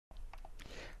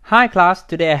Hi class,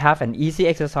 today I have an easy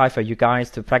exercise for you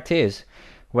guys to practice.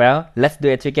 Well, let's do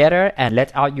it together and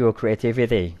let out your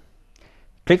creativity.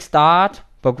 Click Start,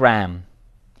 Program,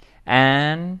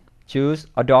 and choose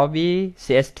Adobe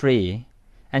CS3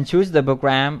 and choose the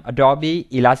program Adobe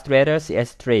Illustrator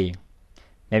CS3.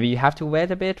 Maybe you have to wait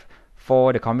a bit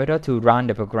for the computer to run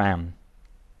the program.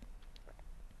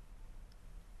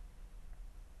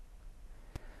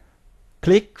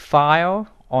 Click File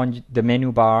on the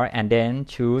menu bar and then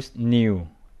choose New.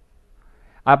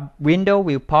 A window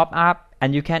will pop up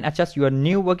and you can adjust your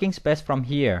new working space from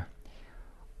here.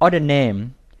 On the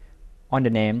name,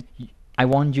 I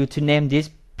want you to name this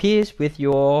piece with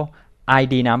your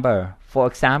ID number. For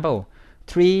example,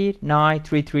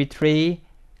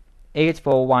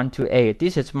 39333844128.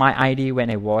 This is my ID when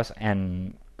I was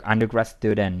an undergrad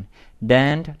student.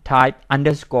 Then type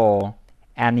 _animal.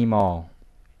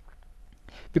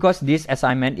 Because this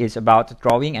assignment is about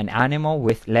drawing an animal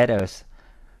with letters,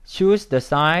 choose the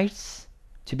size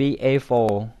to be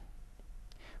A4.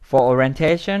 For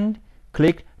orientation,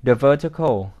 click the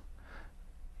vertical,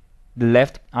 the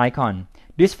left icon.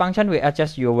 This function will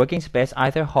adjust your working space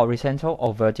either horizontal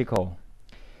or vertical.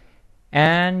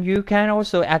 And you can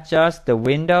also adjust the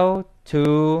window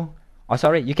to,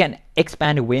 you can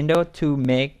expand the window to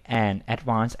make an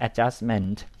advanced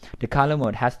adjustment. The color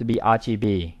mode has to be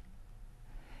RGB.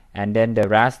 And then the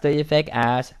raster effect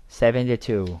as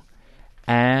 72.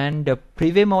 And the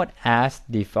preview mode as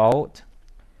default.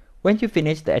 When you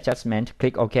finish the adjustment,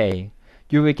 click OK.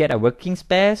 You will get a working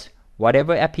space.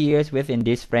 Whatever appears within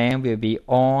this frame will be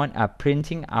on a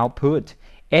printing output.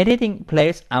 Anything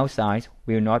placed outside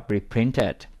will not be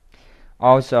printed.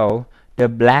 Also, the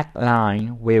black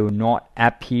line will not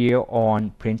appear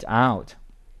on printout.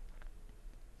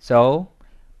 So,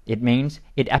 it means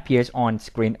it appears on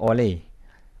screen only.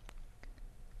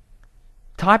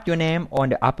 Type your name on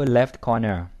the upper left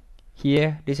corner.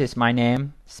 Here, this is my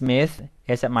name, Smith,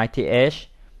 S-M-I-T-H,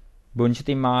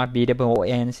 Bunchutima,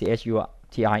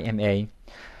 B-O-N-C-H-U-T-I-M-A.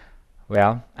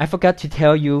 Well, I forgot to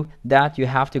tell you that you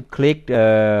have to click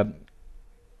on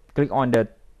the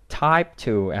Type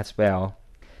tool as well.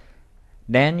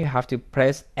 Then you have to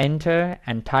press Enter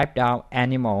and type down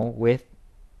animal with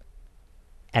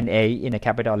an A in a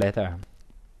capital letter.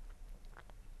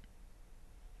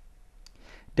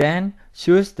 Then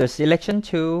choose the selection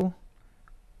tool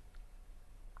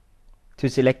to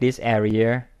select this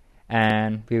area,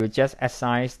 and we will just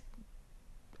adjust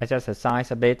the size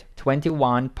a bit.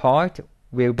 21 point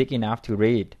will be big enough to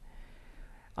read.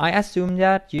 I assume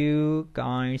that you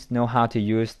guys know how to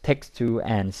use text tool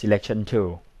and selection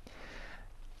tool.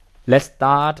 Let's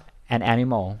start an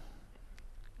animal.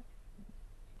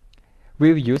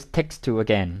 We'll use text tool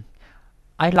again.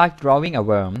 I like drawing a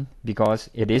worm because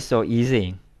it is so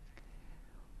easy.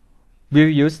 We'll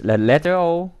use the letter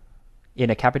O in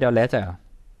a capital letter.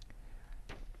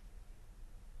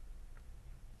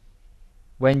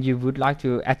 When you would like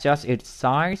to adjust its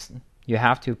size, you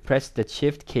have to press the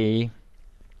Shift key.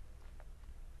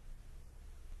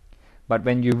 But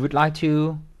when you would like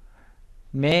to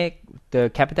make the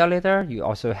capital letter, you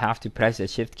also have to press the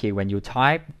Shift key when you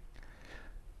type.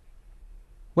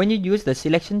 When you use the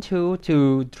selection tool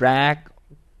to drag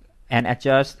and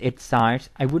adjust its size,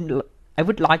 I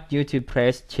would like you to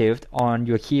press Shift on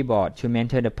your keyboard to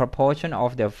maintain the proportion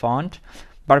of the font.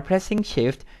 By pressing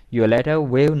Shift, your letter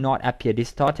will not appear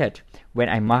distorted. When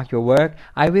I mark your work,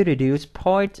 I will reduce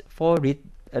point for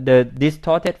the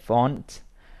distorted font.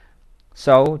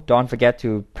 So don't forget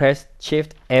to press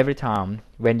Shift every time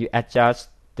when you adjust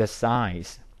the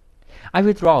size. I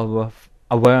will draw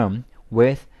a worm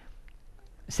with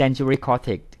century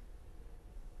cortex.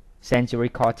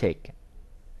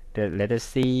 The letter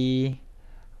C.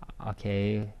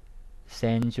 Okay,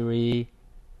 century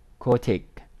cortex.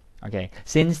 Okay,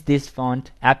 since this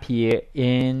font appear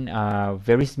in a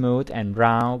very smooth and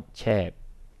round shape.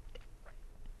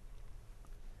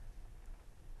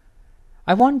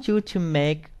 I want you to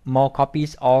make more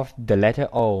copies of the letter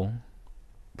O.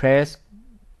 Press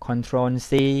Ctrl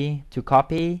C to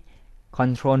copy,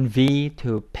 Ctrl V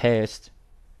to paste.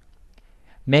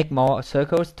 Make more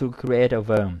circles to create a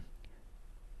worm.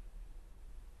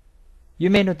 You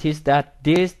may notice that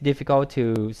it is difficult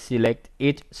to select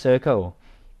each circle.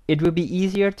 It will be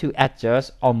easier to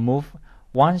adjust or move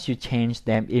once you change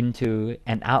them into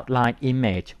an outline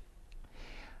image.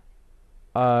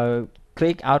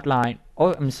 Click outline.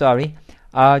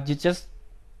 You just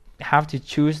have to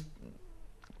choose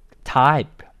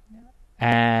type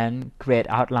and create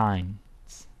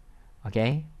outlines.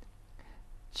 Okay,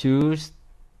 choose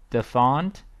the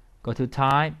font, go to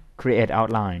type, create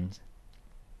outlines.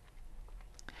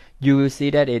 you will see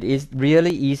that it is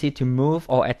really easy to move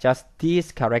or adjust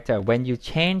this character when you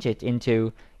change it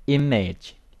into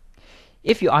image.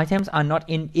 If your items are not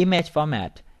in image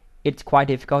format, it's quite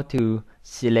difficult to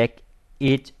select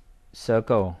each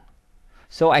circle.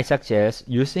 So I suggest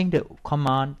using the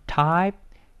command type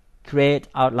create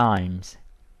outlines.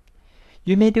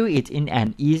 You may do it in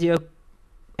an easier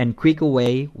and quicker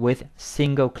way with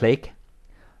single click.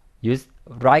 Use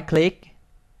right click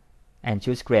and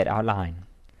choose create outline.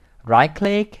 Right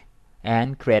click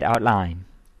and create outline.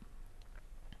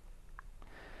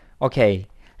 Okay,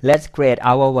 let's create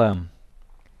our worm.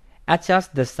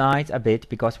 Adjust the size a bit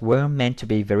because worm meant to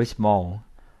be very small.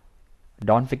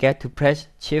 Don't forget to press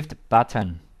shift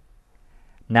button.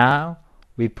 Now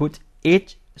we put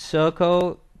each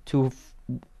circle to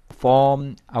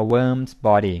form a worm's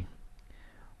body.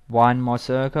 One more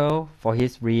circle for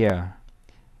his rear,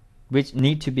 which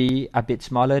need to be a bit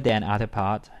smaller than other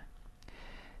part.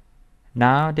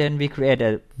 Now then we create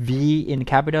a V in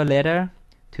capital letter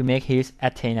to make his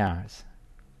antennas.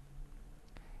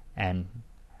 And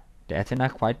the antenna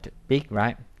quite big,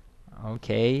 right?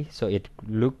 Okay, so it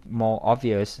look more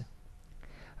obvious.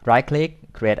 Right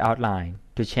click, create outline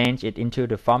to change it into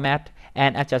the format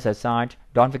and adjust the size.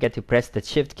 Don't forget to press the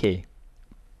shift key.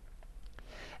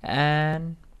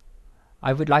 And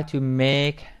I would like to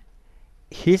make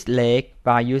his leg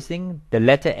by using the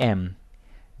letter M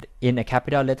in a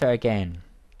capital letter again.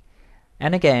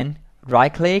 And again,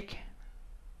 right click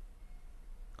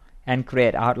and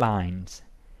create outlines.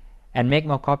 And make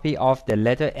more copy of the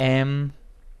letter M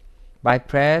by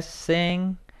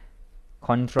pressing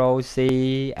Ctrl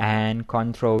C and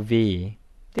Ctrl V.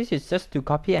 This is just to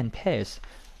copy and paste.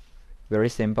 Very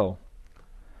simple.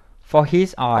 For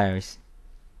his eyes,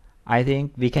 I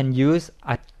think we can use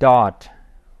a dot.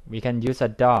 We can use a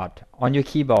dot on your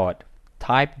keyboard.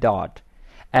 Type dot.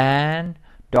 And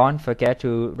don't forget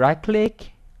to right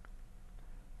click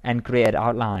and create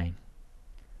outline.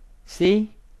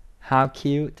 See how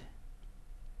cute?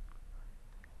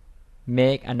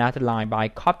 Make another line by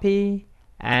copy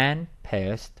and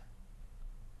paste.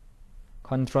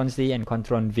 Ctrl C and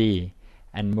Ctrl V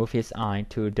and move his eye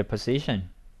to the position.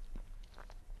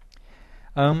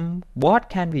 What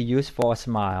can we use for a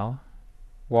smile?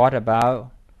 What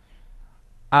about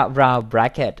a round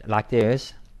bracket like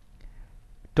this?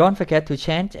 Don't forget to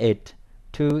change it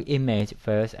to image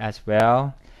first as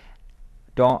well.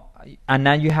 And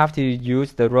then you have to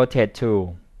use the rotate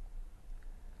tool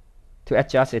to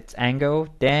adjust its angle.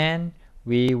 Then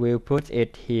we will put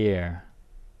it here.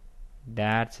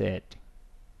 That's it.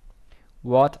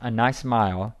 What a nice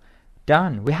smile.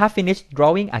 Done. We have finished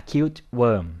drawing a cute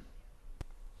worm.